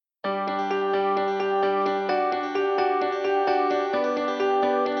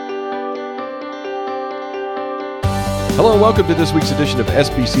Hello and welcome to this week's edition of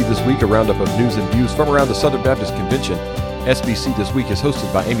SBC This Week, a roundup of news and views from around the Southern Baptist Convention. SBC This Week is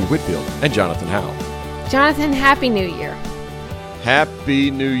hosted by Amy Whitfield and Jonathan Howell. Jonathan, Happy New Year.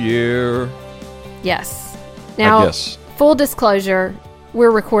 Happy New Year. Yes. Now, full disclosure, we're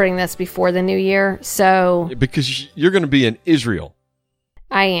recording this before the New Year, so... Because you're going to be in Israel.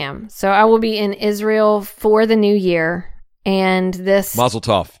 I am. So I will be in Israel for the New Year, and this... Mazel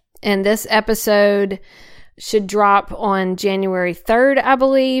tov. And this episode should drop on January 3rd, I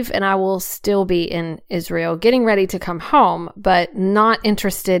believe, and I will still be in Israel getting ready to come home, but not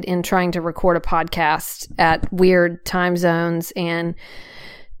interested in trying to record a podcast at weird time zones and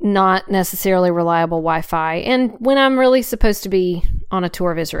not necessarily reliable Wi-Fi. And when I'm really supposed to be on a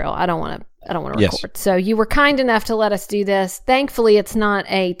tour of Israel, I don't want to record. Yes. So you were kind enough to let us do this. Thankfully, it's not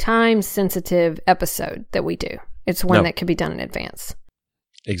a time-sensitive episode that we do. It's one that can be done in advance.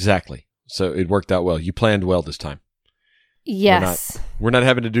 Exactly. So it worked out well. You planned well this time. Yes. We're not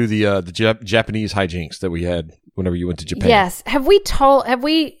having to do the Japanese hijinks that we had whenever you went to Japan. Yes.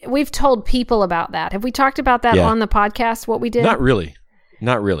 We've told people about that. Have we talked about that on the podcast, what we did? Not really.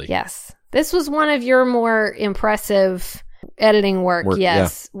 Yes. This was one of your more impressive editing work.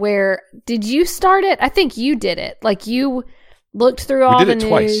 Yes. Yeah. Where did you start it? I think you did it. Like you looked through all the news.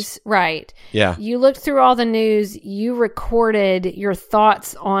 Twice. Right. Yeah. You looked through all the news. You recorded your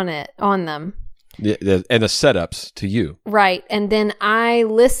thoughts on them. And the setups to you. Right. And then I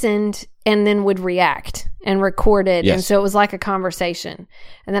listened and then would react and record it. Yes. And so it was like a conversation.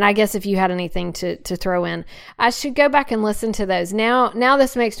 And then I guess if you had anything to throw in, I should go back and listen to those. Now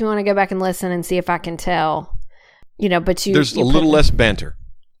this makes me want to go back and listen and see if I can tell, but there's a little less banter,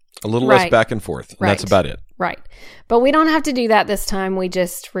 a little less back and forth. And that's about it. Right. But we don't have to do that this time. We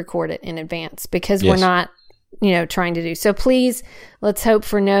just record it in advance because we're not, trying to do. So please, let's hope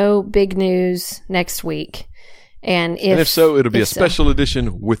for no big news next week. And if so, it'll be a special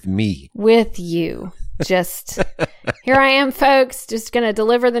edition with me. With you. Just, here I am, folks. Just going to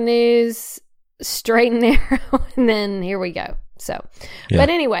deliver the news straight and narrow. And then here we go. So, but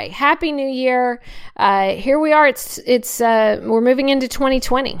anyway, Happy New Year. Here we are. We're moving into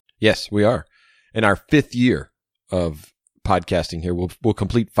 2020. Yes, we are. In our 5th year of podcasting here. We'll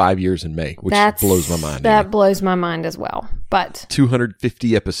complete 5 years in May, which blows my mind. That blows my mind as well. But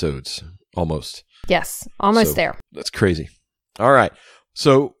 250 episodes, almost. Yes, almost there. That's crazy. All right.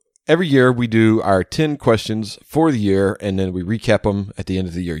 So every year we do our 10 questions for the year, and then we recap them at the end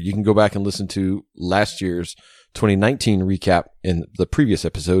of the year. You can go back and listen to last year's 2019 recap in the previous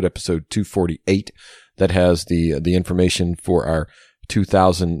episode 248, that has the information for our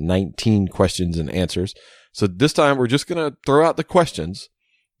 2019 questions and answers. So this time we're just going to throw out the questions,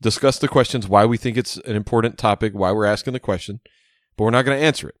 discuss the questions, why we think it's an important topic, why we're asking the question, but we're not going to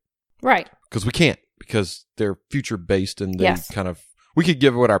answer it. Right. Because we can't, because they're future based and they we could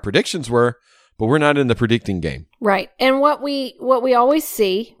give what our predictions were, but we're not in the predicting game. Right. And what we always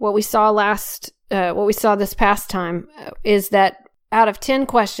see, what we saw this past time is that out of 10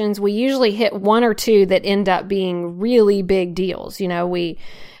 questions, we usually hit one or two that end up being really big deals. We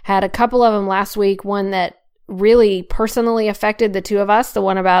had a couple of them last week, one that really personally affected the two of us, the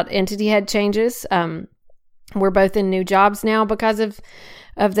one about entity head changes. We're both in new jobs now because of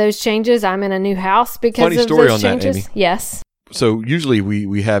those changes. I'm in a new house because of those changes. That, Amy. Yes. So usually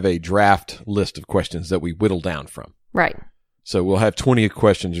we have a draft list of questions that we whittle down from. Right. So we'll have 20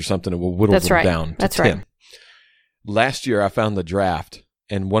 questions or something, and we'll whittle them down to 10. Right. Last year, I found the draft,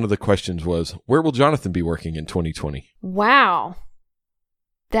 and one of the questions was, where will Jonathan be working in 2020? Wow.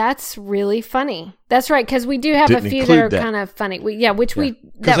 That's really funny. That's right, because we do have a few that are kind of funny.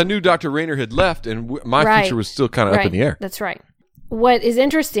 Because I knew Dr. Rayner had left, and my future was still kind of up in the air. That's right. What is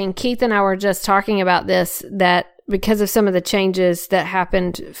interesting, Keith and I were just talking about this, that because of some of the changes that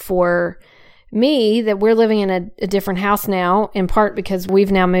happened for me, that we're living in a different house now, in part because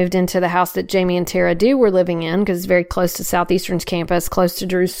we've now moved into the house that Jamie and Tara were living in, because it's very close to Southeastern's campus, close to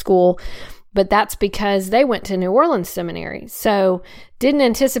Drew's school. But that's because they went to New Orleans Seminary. So didn't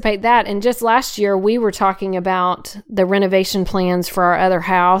anticipate that. And just last year, we were talking about the renovation plans for our other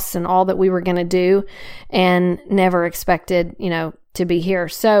house and all that we were going to do, and never expected, to be here.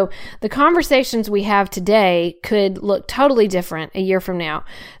 So the conversations we have today could look totally different a year from now.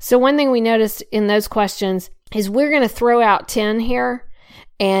 So one thing we noticed in those questions is we're going to throw out 10 here.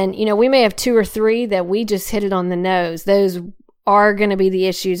 And, we may have 2 or 3 that we just hit it on the nose. Those are going to be the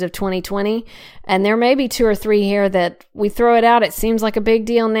issues of 2020. And there may be 2 or 3 here that we throw it out. It seems like a big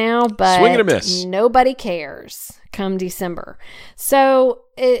deal now, but swing and a miss. Nobody cares come December. So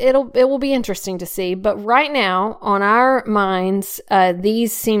it will be interesting to see. But right now, on our minds,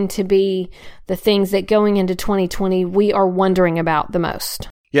 these seem to be the things that going into 2020 we are wondering about the most.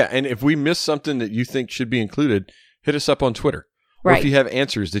 Yeah, and if we miss something that you think should be included, hit us up on Twitter. Or if you have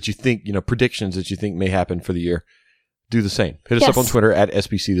answers that you think, predictions that you think may happen for the year, do the same. Hit us up on Twitter at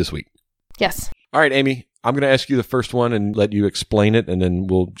SBC This Week. Yes. All right, Amy, I'm going to ask you the first one and let you explain it, and then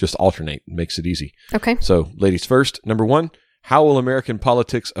we'll just alternate. It makes it easy. Okay. So, ladies first. Number one, how will American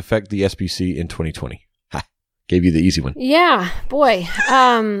politics affect the SBC in 2020? Ha, gave you the easy one. Yeah, boy.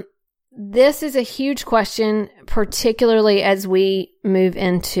 This is a huge question, particularly as we move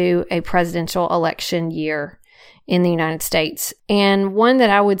into a presidential election year in the United States. And one that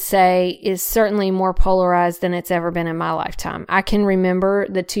I would say is certainly more polarized than it's ever been in my lifetime. I can remember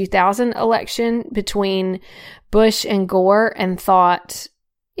the 2000 election between Bush and Gore and thought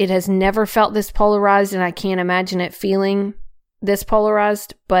it has never felt this polarized, and I can't imagine it feeling this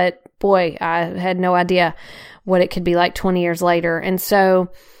polarized. But boy, I had no idea what it could be like 20 years later. And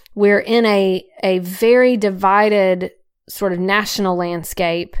so we're in a very divided sort of national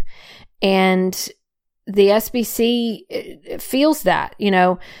landscape, and the SBC feels that,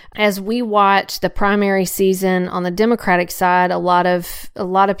 as we watch the primary season on the Democratic side, a lot of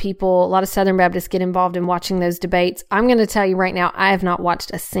people, a lot of Southern Baptists get involved in watching those debates. I'm going to tell you right now, I have not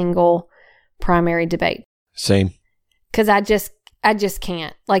watched a single primary debate. Same. Because I just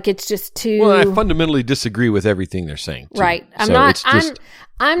can't. Like, it's just too. Well, I fundamentally disagree with everything they're saying, too. Right.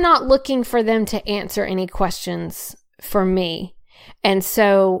 I'm not looking for them to answer any questions for me. And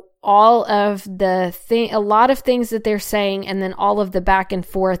so all of a lot of things that they're saying, and then all of the back and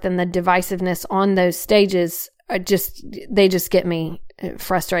forth and the divisiveness on those stages they just get me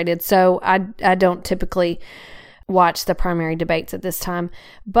frustrated. So I don't typically watch the primary debates at this time,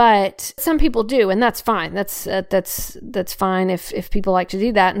 but some people do, and that's fine. That's fine if people like to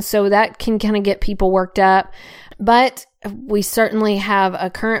do that. And so that can kind of get people worked up. But we certainly have a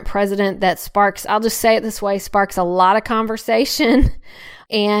current president that sparks, I'll just say it this way, sparks a lot of conversation.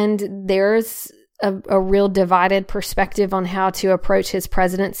 And there's a real divided perspective on how to approach his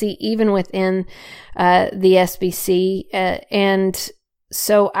presidency, even within the SBC. And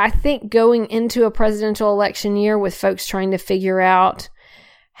so I think going into a presidential election year with folks trying to figure out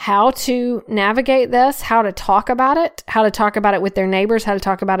how to navigate this, how to talk about it with their neighbors, how to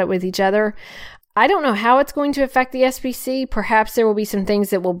talk about it with each other. I don't know how it's going to affect the SBC. Perhaps there will be some things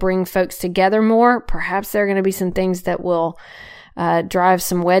that will bring folks together more. Perhaps there are going to be some things that will drive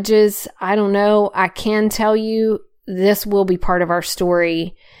some wedges. I don't know. I can tell you this will be part of our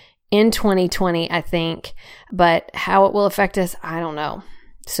story in 2020, I think. But how it will affect us, I don't know.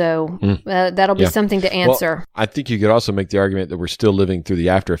 So that'll be something to answer. Well, I think you could also make the argument that we're still living through the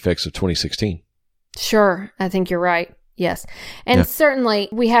after effects of 2016. Sure. I think you're right. Yes. And certainly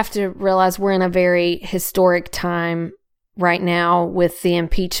we have to realize we're in a very historic time right now with the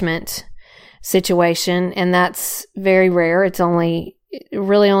impeachment situation, and that's very rare. It's really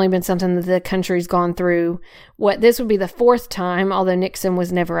only been something that the country's gone through. This would be the fourth time, although Nixon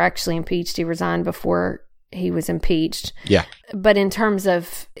was never actually impeached. He resigned before he was impeached. Yeah. But in terms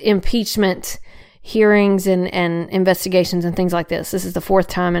of impeachment hearings and investigations and things like this is the fourth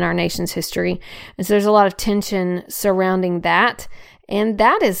time in our nation's history. And so there's a lot of tension surrounding that. And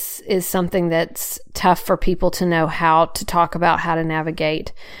that is something that's tough for people to know how to talk about, how to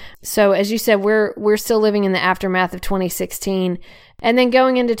navigate. So as you said, we're still living in the aftermath of 2016. And then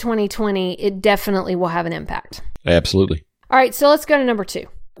going into 2020, it definitely will have an impact. Absolutely. All right, so let's go to number 2.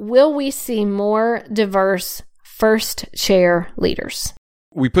 Will we see more diverse first chair leaders?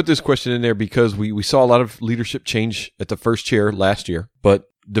 We put this question in there because we saw a lot of leadership change at the first chair last year, but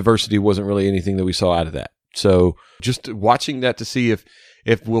diversity wasn't really anything that we saw out of that. So just watching that to see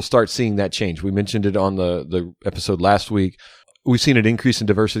if we'll start seeing that change. We mentioned it on the episode last week. We've seen an increase in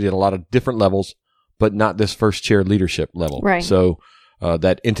diversity at a lot of different levels, but not this first chair leadership level. Right. So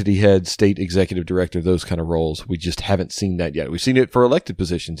that entity head, state executive director, those kind of roles, we just haven't seen that yet. We've seen it for elected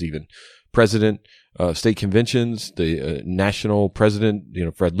positions even. President, state conventions, the national president,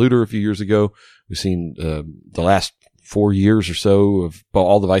 Fred Luter a few years ago. We've seen the last 4 years or so of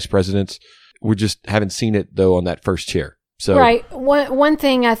all the vice presidents. We just haven't seen it, though, on that first chair. So right. One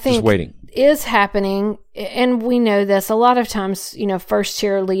thing I think just waiting. Is happening, and we know this, a lot of times, first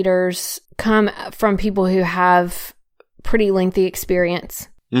chair leaders come from people who have pretty lengthy experience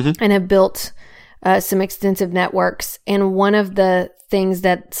and have built some extensive networks. And one of the things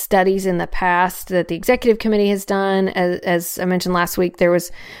that studies in the past that the executive committee has done, as I mentioned last week, there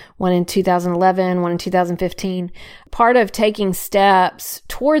was one in 2011, one in 2015. Part of taking steps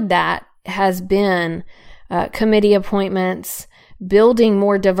toward that has been committee appointments, building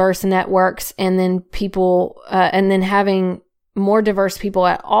more diverse networks, and then having more diverse people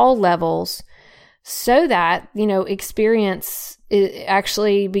at all levels, so that, experience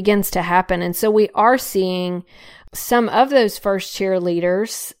actually begins to happen. And so we are seeing some of those first chair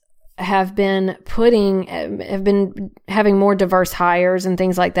leaders have been having more diverse hires and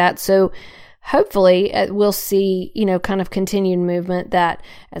things like that. So hopefully we'll see, kind of continued movement, that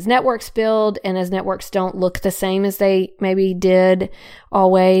as networks build and as networks don't look the same as they maybe did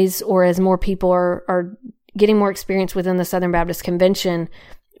always, or as more people are getting more experience within the Southern Baptist Convention,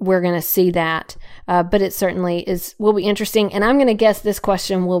 we're going to see that. But it certainly will be interesting. And I'm going to guess this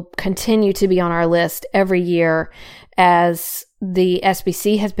question will continue to be on our list every year, as the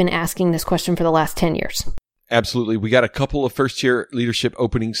SBC has been asking this question for the last 10 years. Absolutely. We got a couple of first chair leadership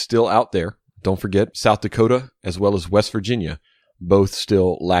openings still out there. Don't forget South Dakota as well as West Virginia, both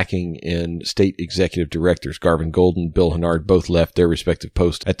still lacking in state executive directors. Garvin Golden, Bill Hennard both left their respective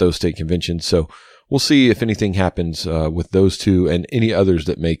posts at those state conventions. So we'll see if anything happens with those two and any others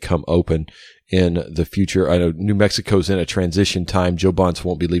that may come open in the future. I know New Mexico's in a transition time. Joe Bonce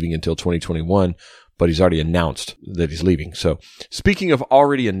won't be leaving until 2021, but he's already announced that he's leaving. So speaking of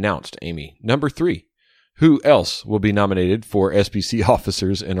already announced, Amy, number 3, who else will be nominated for SBC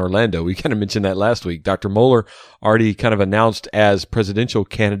officers in Orlando? We kind of mentioned that last week. Dr. Moeller already kind of announced as presidential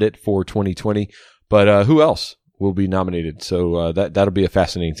candidate for 2020, but who else will be nominated? So that'll be a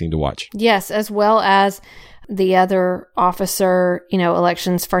fascinating thing to watch. Yes, as well as the other officer,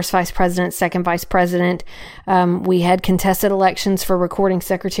 elections, first vice president, second vice president. We had contested elections for recording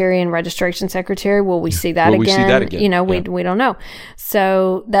secretary and registration secretary. Will we see that again? Will we see that again? We don't know.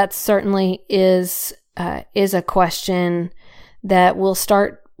 So that certainly is a question that we'll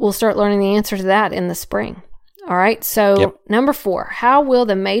start learning the answer to that in the spring. All right. So Number 4, how will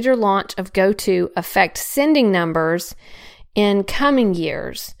the major launch of GoTo affect sending numbers in coming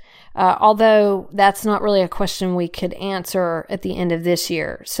years? Although that's not really a question we could answer at the end of this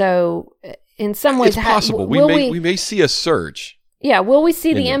year. So in some ways, it's possible. We may see a surge. Yeah. Will we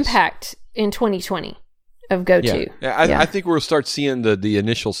see the impact in 2020 of GoTo? Yeah. I think we'll start seeing the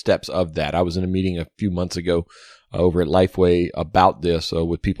initial steps of that. I was in a meeting a few months ago over at Lifeway about this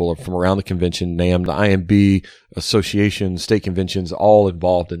with people from around the convention, NAM, the IMB, association, state conventions, all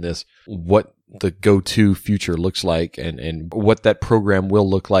involved in this, what the GoTo future looks like and what that program will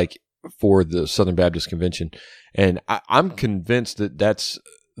look like for the Southern Baptist Convention. And I'm convinced that that's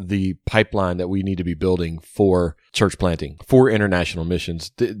the pipeline that we need to be building for church planting, for international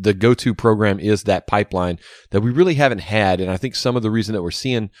missions. The GoTo program is that pipeline that we really haven't had. And I think some of the reason that we're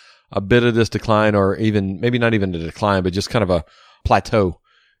seeing a bit of this decline, or even maybe not even a decline, but just kind of a plateau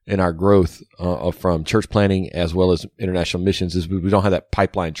in our growth from church planting as well as international missions, is we don't have that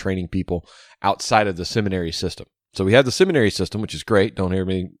pipeline training people outside of the seminary system. So we have the seminary system, which is great. Don't hear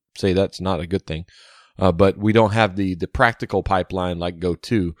me say that's not a good thing. But we don't have the practical pipeline like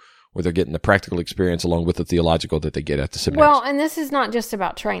GoTo, where they're getting the practical experience along with the theological that they get at the seminary. Well, and this is not just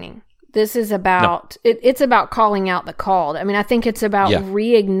about training. This is about, it's about calling out the called. I mean, I think it's about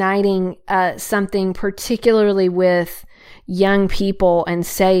reigniting something, particularly with young people, and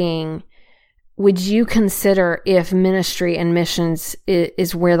saying, would you consider if ministry and missions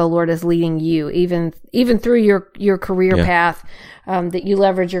is where the Lord is leading you, even through your career path, that you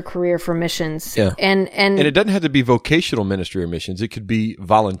leverage your career for missions. Yeah. And it doesn't have to be vocational ministry or missions. It could be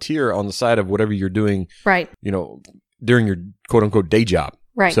volunteer on the side of whatever you're doing, right, during your quote unquote day job.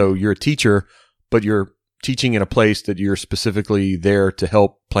 Right. So you're a teacher, but you're teaching in a place that you're specifically there to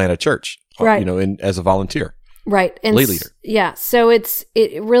help plant a church, right, as a volunteer. Right. And lay leader. Yeah. So it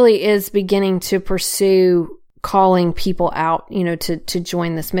really is beginning to pursue calling people out, to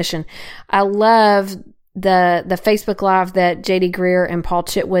join this mission. I love the Facebook Live that J.D. Greer and Paul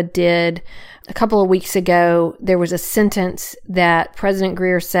Chitwood did a couple of weeks ago. There was a sentence that President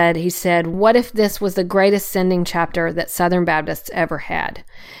Greer said. He said, "What if this was the greatest sending chapter that Southern Baptists ever had?"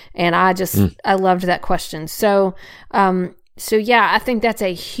 And I loved that question. So I think that's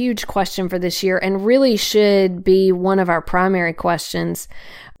a huge question for this year, and really should be one of our primary questions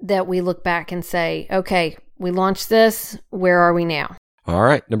that we look back and say, okay, we launched this. Where are we now? All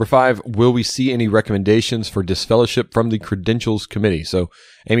right. Number 5, will we see any recommendations for disfellowship from the Credentials Committee? So,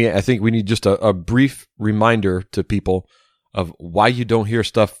 Amy, I think we need just a brief reminder to people of why you don't hear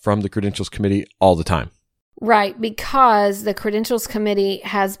stuff from the Credentials Committee all the time. Right, because the Credentials Committee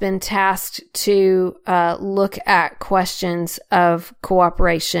has been tasked to look at questions of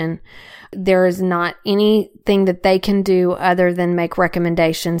cooperation. There is not anything that they can do other than make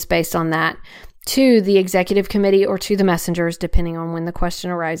recommendations based on that. to the executive committee or to the messengers, depending on when the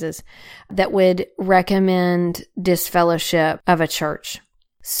question arises, that would recommend disfellowship of a church.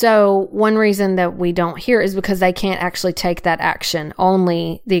 So one reason that we don't hear is because they can't actually take that action.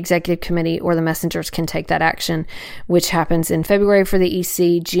 Only the executive committee or the messengers can take that action, which happens in February for the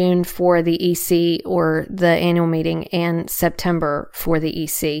EC, June for the EC or the annual meeting, and September for the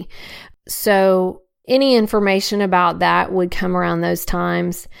EC. So any information about that would come around those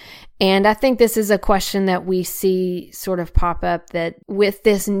times. And I think this is a question that we see sort of pop up, that with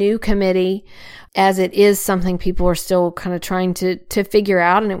this new committee, as it is something people are still kind of trying to figure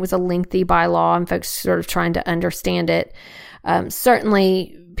out, and it was a lengthy bylaw and folks sort of trying to understand it.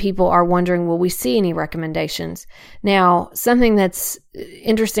 Certainly people are wondering, will we see any recommendations? Now, something that's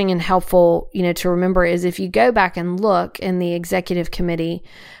interesting and helpful, to remember is if you go back and look in the executive committee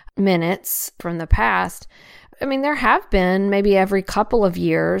minutes from the past, there have been maybe every couple of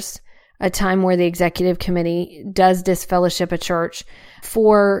years a time where the executive committee does disfellowship a church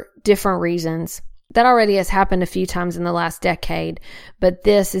for different reasons. That already has happened a few times in the last decade, but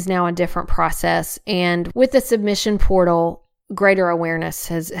this is now a different process. And with the submission portal, greater awareness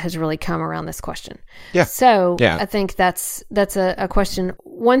has really come around this question. Yeah. So yeah. I think that's a question.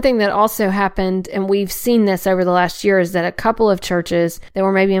 One thing that also happened, and we've seen this over the last year, is that a couple of churches that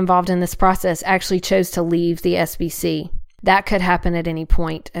were maybe involved in this process actually chose to leave the SBC. That could happen at any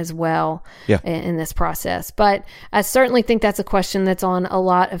point as well in this process. But I certainly think that's a question that's on a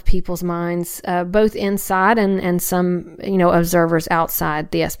lot of people's minds, both inside and some, observers outside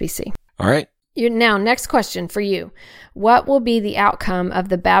the SBC. All right. Now, next question for you. What will be the outcome of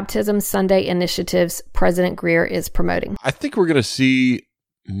the Baptism Sunday initiatives President Greer is promoting? I think we're going to see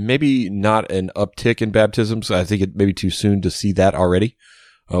maybe not an uptick in baptisms. I think it may be too soon to see that already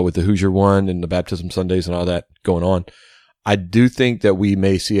with the Hoosier One and the Baptism Sundays and all that going on. I do think that we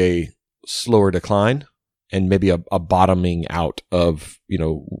may see a slower decline and maybe a bottoming out of,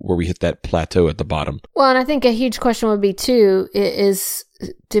 where we hit that plateau at the bottom. Well, and I think a huge question would be too, is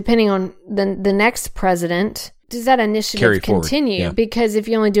depending on the next president, does that initiative continue? Yeah. Because if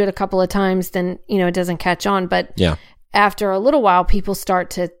you only do it a couple of times, then, it doesn't catch on. But after a little while, people start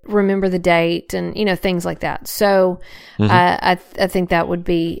to remember the date and, things like that. So I think that would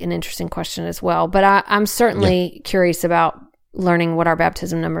be an interesting question as well. But I'm certainly curious about learning what our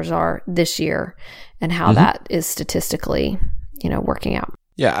baptism numbers are this year and how that is statistically, working out.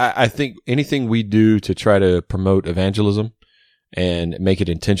 Yeah, I think anything we do to try to promote evangelism and make it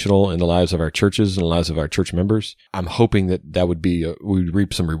intentional in the lives of our churches and the lives of our church members, I'm hoping that would be, we'd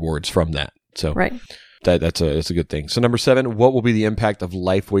reap some rewards from that. So right. That's a good thing. So number 7, what will be the impact of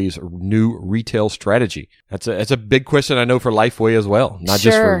Lifeway's new retail strategy? That's a big question, I know, for Lifeway as well, not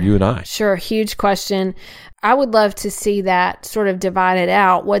just for you and I. Sure, huge question. I would love to see that sort of divided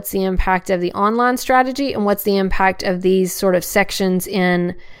out. What's the impact of the online strategy and what's the impact of these sort of sections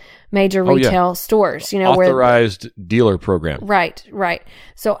in major retail stores? Authorized dealer program. Right.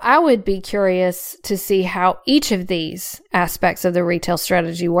 So I would be curious to see how each of these aspects of the retail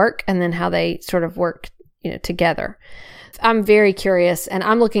strategy work and then how they sort of work, together. I'm very curious, and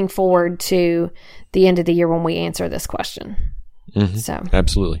I'm looking forward to the end of the year when we answer this question. Mm-hmm. So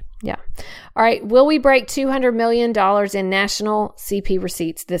absolutely. Yeah. All right. Will we break $200 million in national CP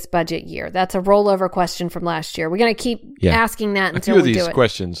receipts this budget year? That's a rollover question from last year. We're going to keep asking that until we do it. A few of these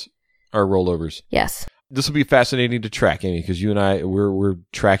questions are rollovers. Yes. This will be fascinating to track, Amy, because you and I, we're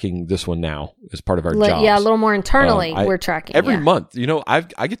tracking this one now as part of our jobs. Yeah, a little more internally, we're tracking. Every month,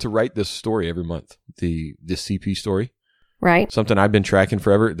 I get to write this story every month, the CP story. Right. Something I've been tracking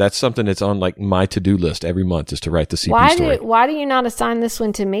forever. That's something that's on like my to-do list every month, is to write the CP story. Why do you not assign this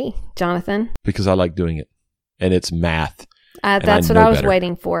one to me, Jonathan? Because I like doing it. And it's math. That's what I was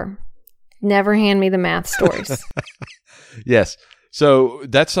waiting for. Never hand me the math stories. Yes. So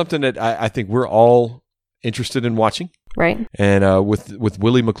that's something that I think we're all interested in watching. Right. And with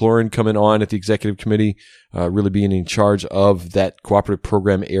Willie McLaurin coming on at the executive committee, really being in charge of that cooperative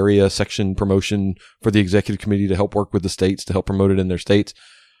program area section promotion for the executive committee to help work with the states to help promote it in their states,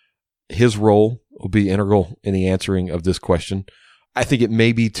 his role will be integral in the answering of this question. I think it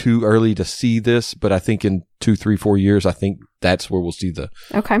may be too early to see this, but I think in 2, 3, 4 years, I think that's where we'll see the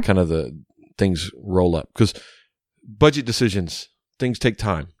kind of the things roll up, because budget decisions, things take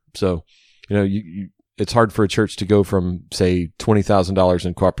time. So, it's hard for a church to go from, say, $20,000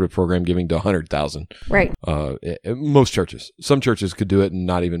 in cooperative program giving to $100,000. Right. Most churches. Some churches could do it and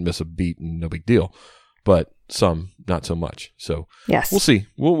not even miss a beat and no big deal, but some not so much. So yes, we'll see.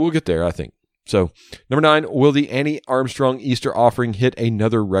 We'll get there, I think. So number 9, will the Annie Armstrong Easter offering hit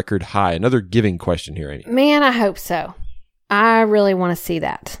another record high? Another giving question here, Annie. Man, I hope so. I really want to see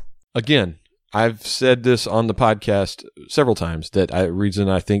that. Again, I've said this on the podcast several times that the reason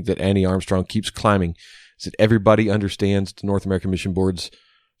I think that Annie Armstrong keeps climbing is that everybody understands the North American Mission Board's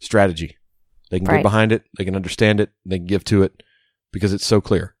strategy. They can get behind it. They can understand it. They can give to it because it's so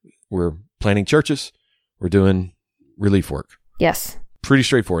clear. We're planting churches. We're doing relief work. Yes. Pretty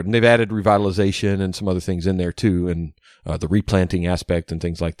straightforward. And they've added revitalization and some other things in there too, and the replanting aspect and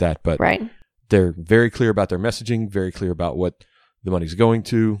things like that. But they're very clear about their messaging, very clear about what the money's going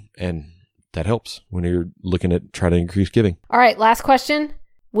to, and that helps when you're looking at trying to increase giving. All right, last question.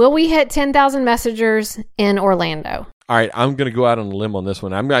 Will we hit 10,000 messengers in Orlando? All right, I'm going to go out on a limb on this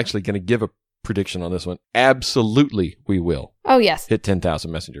one. I'm actually going to give a prediction on this one. Absolutely, we will. Oh, yes. Hit 10,000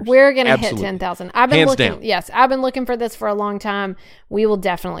 messengers. We're going to hit 10,000. I've been Hands looking. down. Yes, I've been looking for this for a long time. We will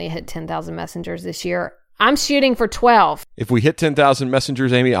definitely hit 10,000 messengers this year. I'm shooting for 12. If we hit 10,000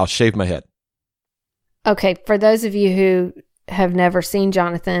 messengers, Amy, I'll shave my head. Okay, for those of you who have never seen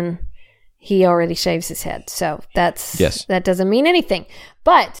Jonathan, he already shaves his head. So that doesn't mean anything.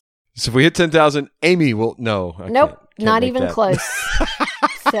 But so if we hit 10,000, Amy will Nope, not even close.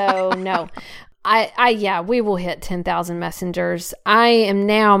 So no. We will hit 10,000 messengers.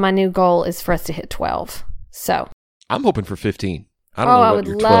 My new goal is for us to hit 12. So I'm hoping for 15. I would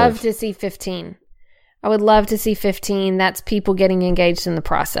love to see 15. I would love to see 15. That's people getting engaged in the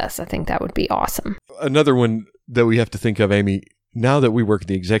process. I think that would be awesome. Another one that we have to think of, Amy, now that we work at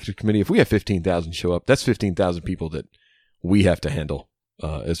the executive committee, if we have 15,000 show up, that's 15,000 people that we have to handle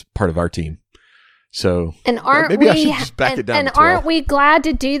as part of our team. So maybe I should just back it down to 12. Aren't we glad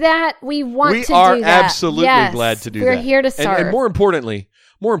to do that? We want to do that. We are absolutely glad to do that. We're here to serve. And more importantly,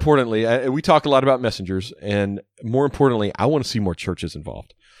 we talk a lot about messengers, and more importantly, I want to see more churches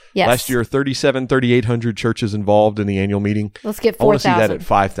involved. Yes. Last year, 3,800 churches involved in the annual meeting. Let's get 4,000. I want to see that at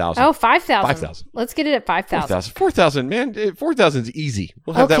 5,000. Oh, 5,000. Let's get it at 5,000. 4,000, man. 4,000 is easy.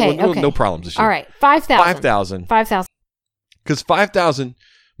 We'll have that one. Okay. No problems this year. All right. 5,000. 5,000. Because 5,000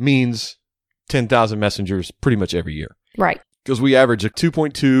 means 10,000 messengers pretty much every year. Right. Because we average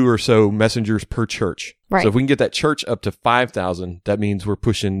 2.2 or so messengers per church. Right. So if we can get that church up to 5,000, that means we're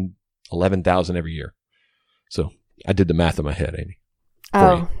pushing 11,000 every year. So I did the math in my head, Amy.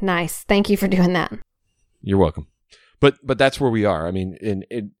 Oh, nice. Thank you for doing that. You're welcome. But that's where we are. I mean,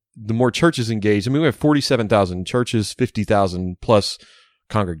 the more churches engaged, we have 47,000 churches, 50,000 plus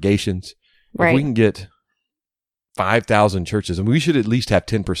congregations. Right. If we can get 5,000 churches, and we should at least have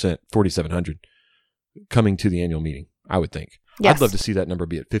 10%, 4,700 coming to the annual meeting, I would think. Yes. I'd love to see that number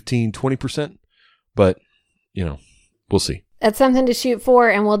be at 15, 20%, but, we'll see. That's something to shoot for,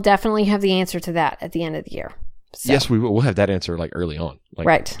 and we'll definitely have the answer to that at the end of the year. So. Yes, we will. We'll have that answer early on,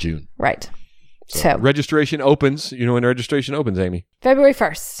 June. Right. So registration opens. You know when registration opens, Amy? February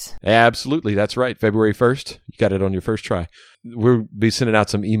 1st. Absolutely. That's right. February 1st. You got it on your first try. We'll be sending out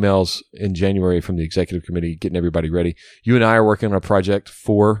some emails in January from the executive committee, getting everybody ready. You and I are working on a project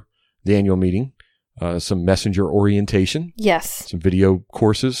for the annual meeting, some messenger orientation. Yes. Some video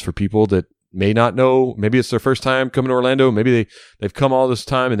courses for people that may not know. Maybe it's their first time coming to Orlando. Maybe they've come all this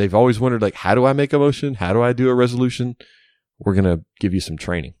time and they've always wondered, how do I make a motion? How do I do a resolution? We're going to give you some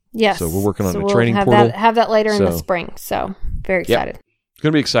training. Yes. So we're working on a training portal. We'll have that later in the spring. So very excited. Yep. It's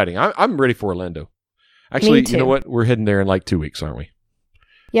going to be exciting. I'm ready for Orlando. Actually, you know what? We're heading there in 2 weeks, aren't we?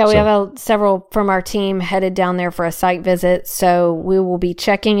 Yeah, we have several from our team headed down there for a site visit. So we will be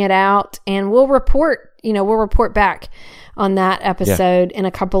checking it out and we'll report back on that episode in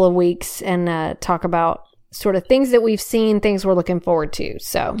a couple of weeks and talk about sort of things that we've seen, things we're looking forward to.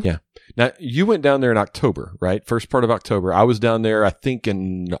 So yeah. Now, you went down there in October, right? First part of October. I was down there, I think,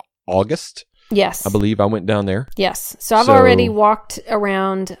 in August. Yes. I believe I went down there. Yes. So I've already walked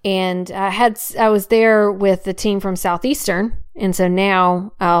around and I was there with the team from Southeastern. And so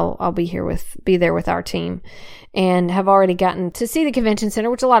now I'll be there with our team and have already gotten to see the convention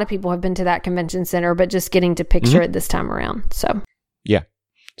center, which a lot of people have been to that convention center, but just getting to picture it this time around. So yeah.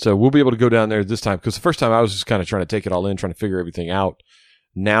 So we'll be able to go down there this time because the first time I was just kind of trying to take it all in, trying to figure everything out.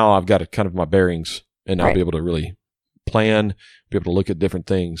 Now I've got kind of my bearings and I'll be able to really plan, be able to look at different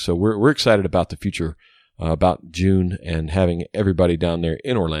things. So we're excited about the future, about June and having everybody down there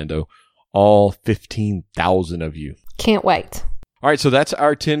in Orlando, all 15,000 of you. Can't wait. All right. So that's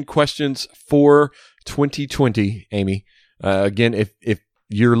our 10 questions for 2020, Amy. Again, if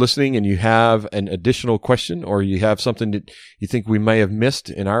you're listening and you have an additional question or you have something that you think we may have missed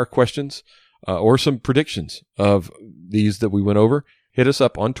in our questions or some predictions of these that we went over, hit us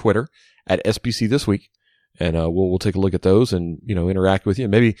up on Twitter at SBC This Week, and we'll take a look at those and interact with you.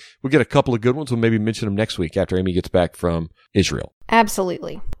 Maybe we'll get a couple of good ones. We'll maybe mention them next week after Amy gets back from Israel.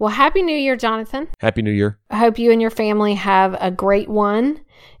 Absolutely. Well, Happy New Year, Jonathan. Happy New Year. I hope you and your family have a great one.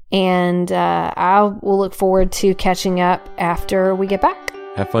 And I will look forward to catching up after we get back.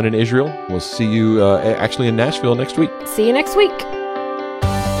 Have fun in Israel. We'll see you actually in Nashville next week. See you next week.